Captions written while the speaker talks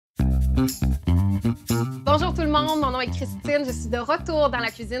Bonjour tout le monde, mon nom est Christine. Je suis de retour dans la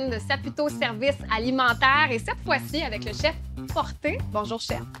cuisine de Saputo Service alimentaire et cette fois-ci avec le chef Forte. Bonjour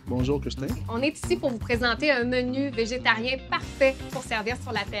chef. Bonjour Christine. On est ici pour vous présenter un menu végétarien parfait pour servir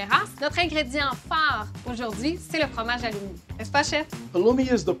sur la terrasse. Notre ingrédient phare aujourd'hui, c'est le fromage Haloumi. N'est-ce pas chef? Haloumi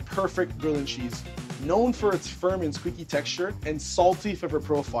is the perfect grilled cheese, known for its firm and squeaky texture and salty flavor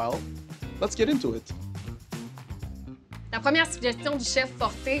profile. Let's get into it. La première suggestion du chef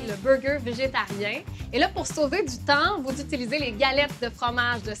Forte, le burger végétarien. Et là, pour sauver du temps, vous utilisez les galettes de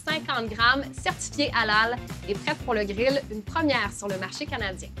fromage de 50 grammes certifiées halal et prêtes pour le grill, une première sur le marché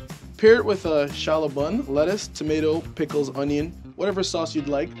canadien. Pair it with a shallow bun, lettuce, tomato, pickles, onion, whatever sauce you'd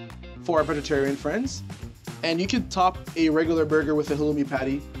like for our vegetarian friends. And you could top a regular burger with a halloumi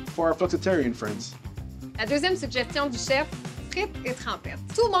patty for our flexitarian friends. La deuxième suggestion du chef, frites et trempettes.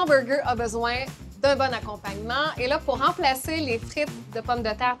 Tout bon burger a besoin d'un bon accompagnement. Et là, pour remplacer les frites de pommes de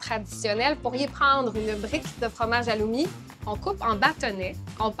terre traditionnelles, vous pourriez prendre une brique de fromage Haloumi qu'on coupe en bâtonnets,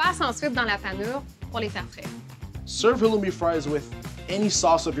 qu'on passe ensuite dans la panure pour les faire frire. Serve halloumi fries with any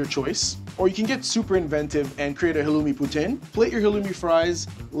sauce of your choice, or you can get super inventive and create a halloumi poutine. Plate your halloumi fries,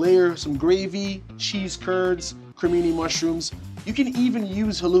 layer some gravy, cheese curds, cremini mushrooms. You can even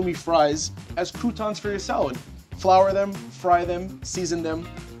use halloumi fries as croutons for your salad. Flour them, fry them, season them,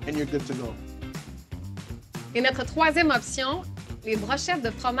 and you're good to go. Et notre troisième option, les brochettes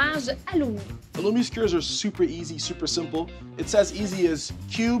de fromage Haloumi. Halloumi skewers are super easy, super simple. It's as easy as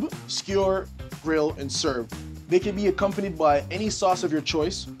cube, skewer, grill, and serve. They can be accompanied by any sauce of your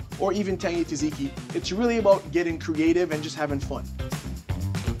choice, or even tangy tzatziki. It's really about getting creative and just having fun.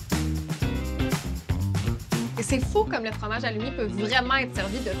 Et c'est fou comme le fromage Haloumi peut vraiment être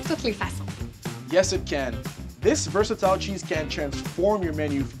servi de toutes les façons. Yes, it can. This versatile cheese can transform your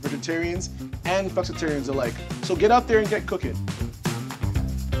menu for vegetarians and flexitarians alike. So get out there and get cooking.